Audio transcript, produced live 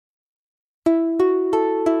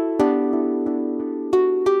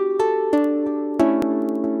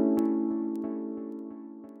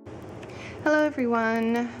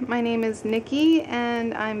everyone, my name is Nikki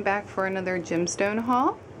and I'm back for another gemstone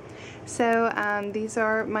haul. So these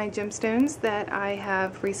are my gemstones that I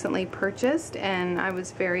have recently purchased and I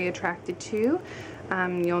was very attracted to.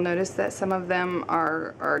 You'll notice that some of them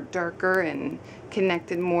are darker and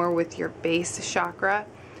connected more with your base chakra.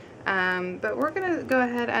 But we're going to go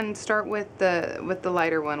ahead and start with the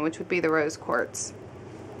lighter one, which would be the rose quartz.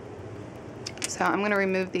 So I'm going to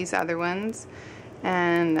remove these other ones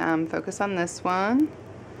and focus on this one.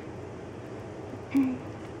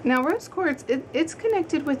 Now rose quartz, it's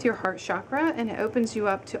connected with your heart chakra and it opens you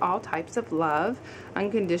up to all types of love,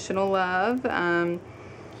 unconditional love,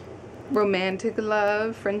 romantic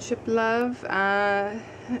love, friendship love.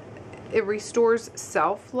 It restores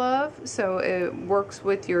self-love, so it works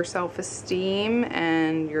with your self-esteem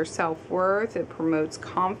and your self-worth. It promotes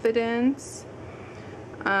confidence.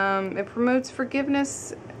 It promotes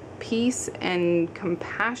forgiveness, peace, and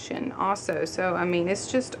compassion also. So, I mean,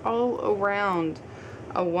 it's just all around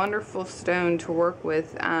a wonderful stone to work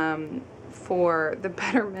with for the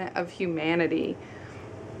betterment of humanity.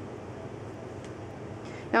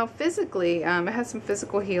 Now, physically, it has some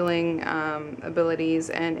physical healing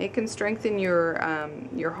abilities, and it can strengthen your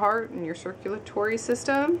heart and your circulatory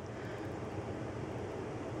system,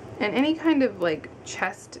 and any kind of like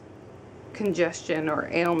chest congestion or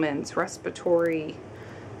ailments, respiratory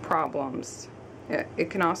problems, it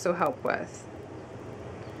can also help with.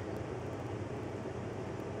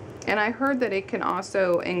 And I heard that it can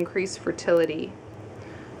also increase fertility.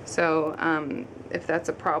 So if that's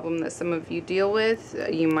a problem that some of you deal with,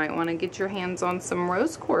 you might want to get your hands on some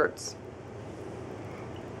rose quartz.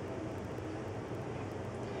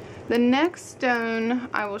 The next stone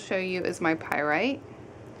I will show you is my pyrite.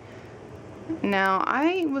 Now,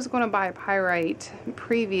 I was going to buy pyrite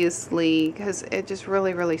previously because it just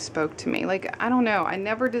really spoke to me. Like, I don't know, I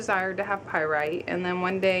never desired to have pyrite, and then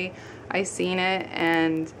one day I seen it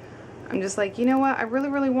and I'm just like, you know what, I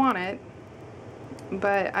really want it,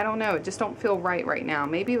 but I don't know, it just don't feel right now.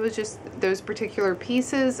 Maybe it was just those particular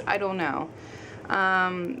pieces, I don't know.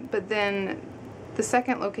 But then the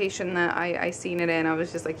second location that I seen it in, I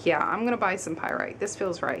was just like, yeah, I'm gonna buy some pyrite. This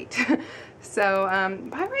feels right. So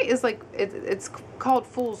pyrite is like, it's called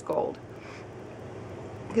fool's gold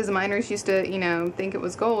because the miners used to, you know, think it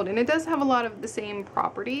was gold, and it does have a lot of the same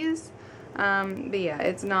properties. But yeah,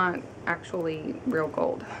 it's not actually real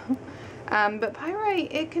gold. But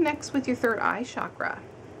pyrite, it connects with your third eye chakra,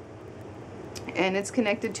 and it's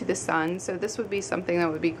connected to the sun. So this would be something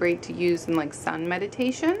that would be great to use in like sun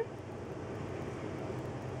meditation.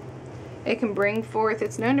 It can bring forth,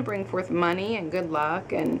 it's known to bring forth money and good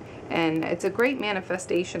luck, and it's a great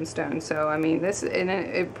manifestation stone. So I mean, this, and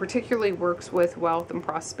it particularly works with wealth and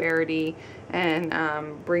prosperity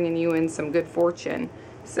and bringing you in some good fortune.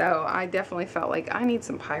 So I definitely felt like I need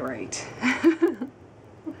some pyrite.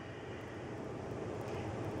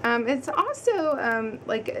 It's also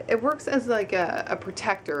like, it works as like a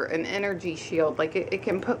protector, an energy shield. Like it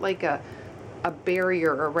can put like a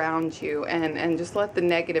barrier around you and just let the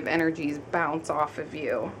negative energies bounce off of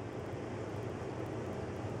you.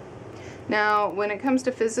 Now, when it comes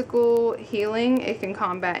to physical healing, it can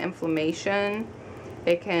combat inflammation.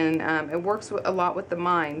 It can, it works a lot with the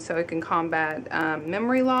mind, so it can combat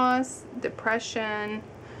memory loss, depression.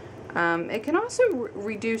 It can also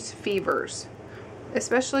reduce fevers,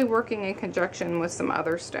 especially working in conjunction with some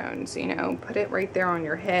other stones. You know, put it right there on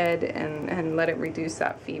your head and let it reduce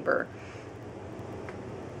that fever.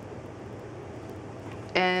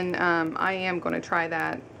 And I am going to try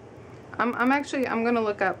that. I'm going to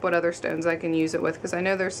look up what other stones I can use it with, because I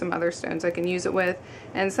know there's some other stones I can use it with,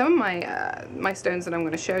 and some of my stones that I'm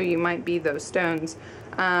going to show you might be those stones.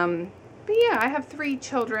 But yeah, I have 3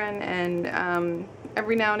 children, and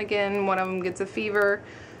every now and again one of them gets a fever,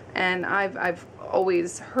 and I've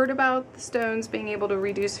always heard about the stones being able to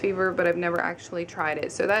reduce fever, but I've never actually tried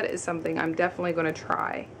it. So that is something I'm definitely going to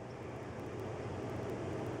try.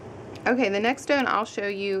 Okay, the next stone I'll show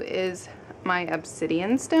you is my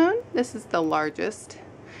obsidian stone. This is the largest.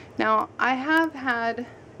 Now, I have had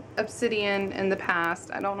obsidian in the past.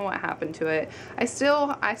 I don't know what happened to it. I still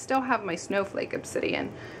have my snowflake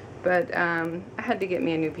obsidian, but I had to get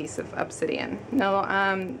me a new piece of obsidian.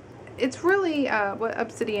 Now, it's really, what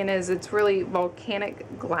obsidian is, it's really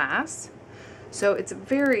volcanic glass. So it's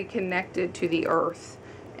very connected to the earth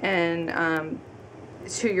and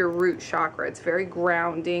to your root chakra. It's very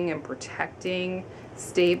grounding and protecting,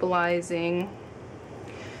 stabilizing.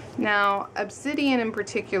 Now, obsidian in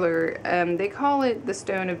particular, they call it the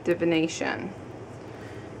stone of divination.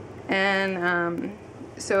 And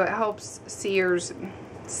so it helps seers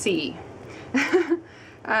see.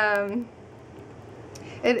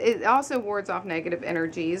 It also wards off negative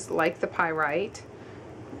energies like the pyrite.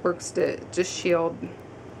 Works to just shield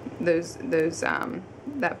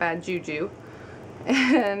that bad juju.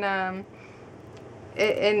 And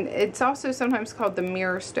it's also sometimes called the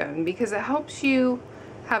mirror stone because it helps you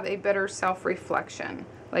have a better self-reflection.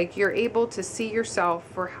 Like you're able to see yourself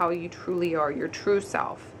for how you truly are, your true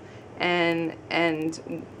self, and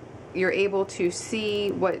you're able to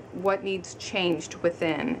see what needs changed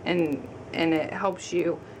within, and it helps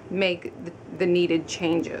you make the needed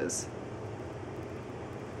changes.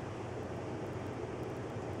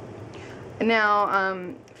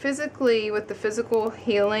 Now, physically, with the physical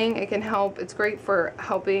healing, it can help. It's great for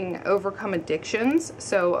helping overcome addictions.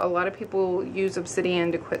 So a lot of people use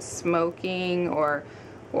obsidian to quit smoking or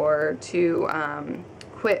to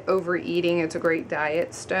quit overeating. It's a great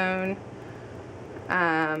diet stone.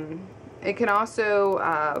 It can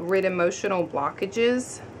also rid emotional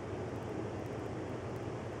blockages.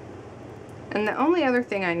 And the only other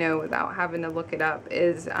thing I know without having to look it up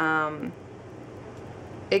is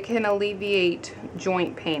it can alleviate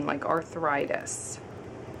joint pain like arthritis.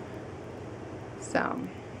 So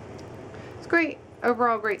it's great.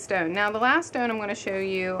 Overall great stone. Now the last stone I'm going to show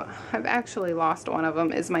you, I've actually lost one of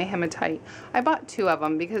them, is my hematite. I bought 2 of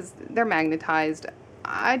them because they're magnetized.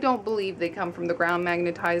 I don't believe they come from the ground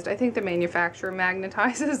magnetized. I think the manufacturer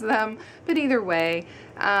magnetizes them, but either way,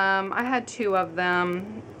 I had 2 of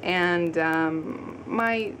them, and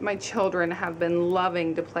my children have been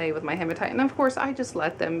loving to play with my hematite, and of course I just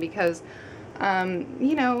let them because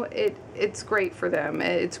you know, it's great for them.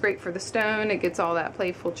 It's great for the stone. It gets all that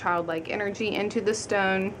playful childlike energy into the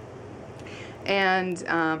stone, and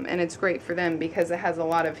it's great for them because it has a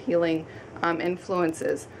lot of healing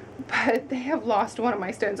influences. But they have lost one of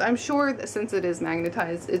my stones. I'm sure that since it is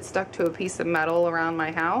magnetized, it's stuck to a piece of metal around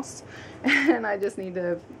my house, and I just need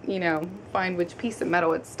to, you know, find which piece of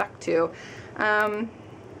metal it's stuck to. But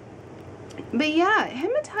yeah,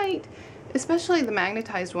 hematite, especially the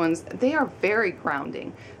magnetized ones, they are very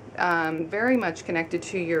grounding, very much connected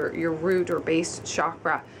to your root or base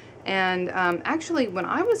chakra. And actually, when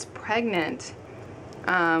I was pregnant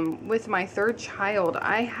with my 3rd child,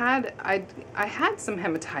 I had some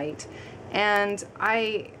hematite, and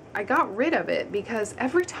I got rid of it because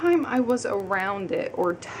every time I was around it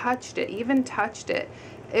or touched it, even touched it,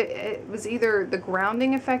 it was either the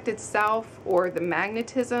grounding effect itself or the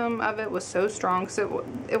magnetism of it was so strong. So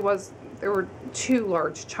there were 2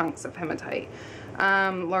 large chunks of hematite,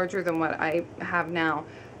 larger than what I have now.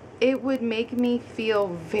 It would make me feel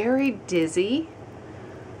very dizzy,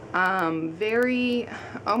 very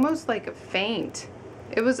almost like faint.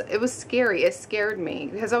 It was scary. It scared me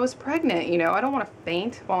because I was pregnant, you know. I don't want to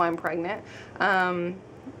faint while I'm pregnant.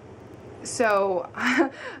 So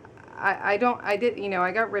I did, you know,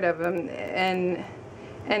 I got rid of them, and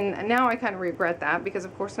now I kind of regret that because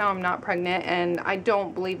of course now I'm not pregnant, and I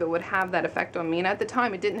don't believe it would have that effect on me. And at the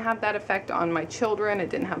time it didn't have that effect on my children. It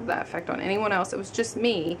didn't have that effect on anyone else. It was just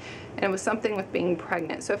me, and it was something with being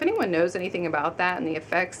pregnant. So if anyone knows anything about that and the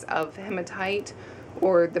effects of hematite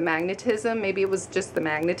or the magnetism, maybe it was just the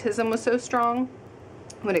magnetism was so strong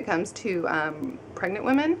when it comes to pregnant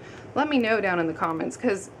women, let me know down in the comments,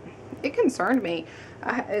 because it concerned me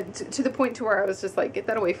to the point to where I was just like, get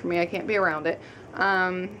that away from me, I can't be around it.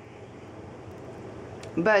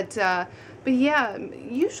 But yeah,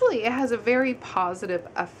 usually it has a very positive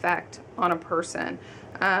effect on a person.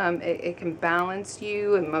 It can balance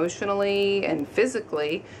you emotionally and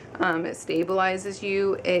physically. It stabilizes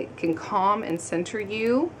you. It can calm and center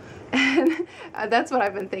you. And that's what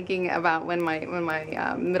I've been thinking about when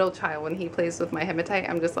my middle child, when he plays with my hematite.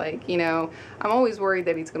 I'm just like, you know, I'm always worried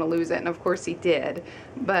that he's going to lose it, and of course he did.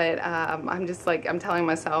 But I'm just like, I'm telling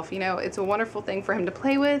myself, you know, it's a wonderful thing for him to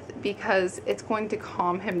play with because it's going to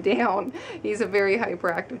calm him down. He's a very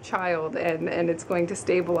hyperactive child, and it's going to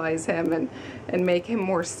stabilize him and make him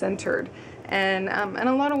more centered. And in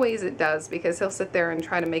a lot of ways it does, because he'll sit there and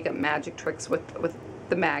try to make up magic tricks with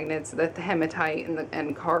the magnets, the hematite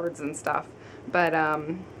and cards and stuff. But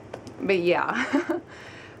yeah.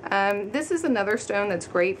 This is another stone that's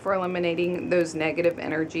great for eliminating those negative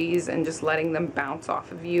energies and just letting them bounce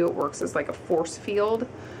off of you. It works as like a force field.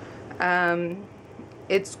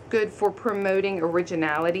 It's good for promoting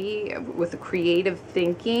originality with creative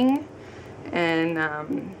thinking, and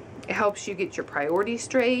it helps you get your priorities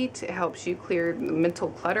straight. It helps you clear mental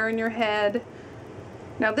clutter in your head.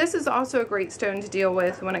 Now this is also a great stone to deal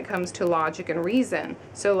with when it comes to logic and reason.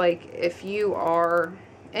 So like if you are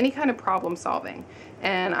any kind of problem solving,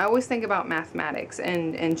 and I always think about mathematics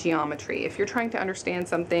and geometry. If you're trying to understand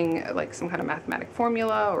something like some kind of mathematic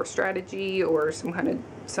formula or strategy or some kind of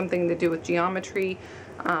something to do with geometry,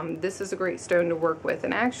 this is a great stone to work with.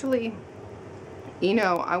 And actually, you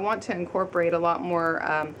know, I want to incorporate a lot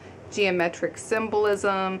more geometric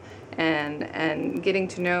symbolism and getting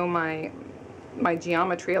to know my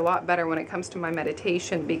geometry a lot better when it comes to my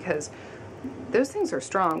meditation, because those things are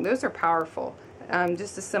strong. Those are powerful.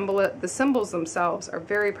 Just the symbols themselves are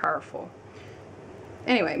very powerful.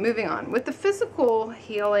 Anyway, moving on. With the physical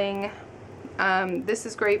healing, this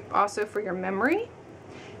is great also for your memory.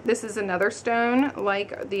 This is another stone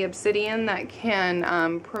like the obsidian that can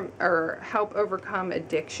help overcome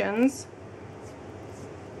addictions.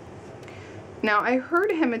 Now, I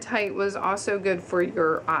heard hematite was also good for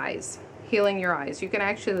your eyes, healing your eyes. You can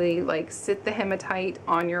actually like sit the hematite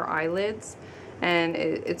on your eyelids, and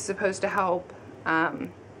it's supposed to help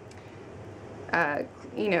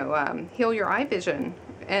heal your eye vision.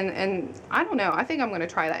 And I don't know, I think I'm going to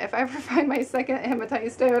try that. If I ever find my second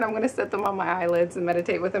hematite stone, I'm going to set them on my eyelids and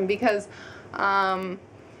meditate with them, because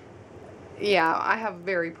yeah, I have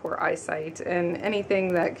very poor eyesight, and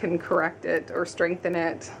anything that can correct it or strengthen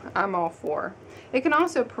it, I'm all for. It can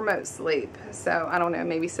also promote sleep, so I don't know,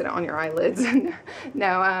 maybe sit it on your eyelids.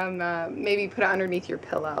 No, maybe put it underneath your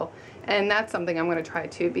pillow. And that's something I'm going to try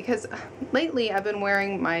too, because lately I've been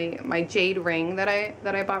wearing my jade ring that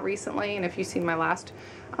I bought recently, and if you've seen my last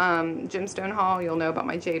gemstone haul, you'll know about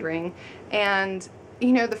my jade ring. And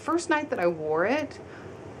you know, the first night that I wore it,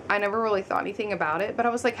 I never really thought anything about it, but I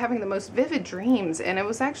was like having the most vivid dreams, and it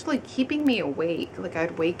was actually keeping me awake. Like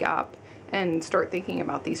I'd wake up and start thinking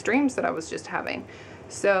about these dreams that I was just having.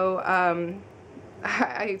 So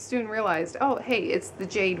I soon realized, oh hey, it's the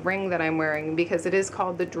jade ring that I'm wearing, because it is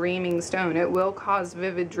called the dreaming stone. It will cause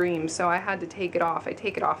vivid dreams, so I had to take it off. I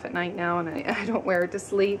take it off at night now, and I don't wear it to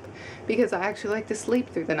sleep, because I actually like to sleep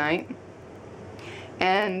through the night.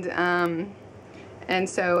 And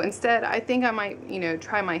so instead, I think I might, you know,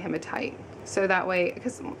 try my hematite. So that way,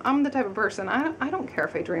 because I'm the type of person, I don't care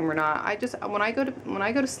if I dream or not. I just, when I go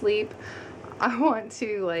to sleep, I want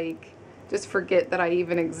to like just forget that I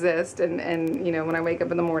even exist. And you know, when I wake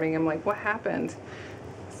up in the morning, I'm like, what happened?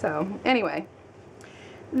 So anyway,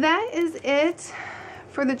 that is it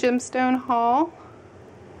for the gemstone haul.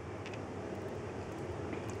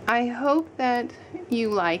 I hope that you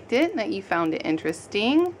liked it, that you found it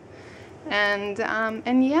interesting. And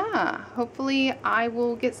yeah, hopefully I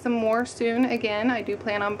will get some more soon. Again, I do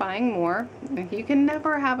plan on buying more. You can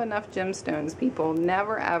never have enough gemstones, people.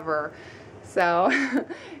 Never, ever. So,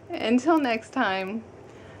 until next time,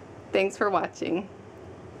 thanks for watching.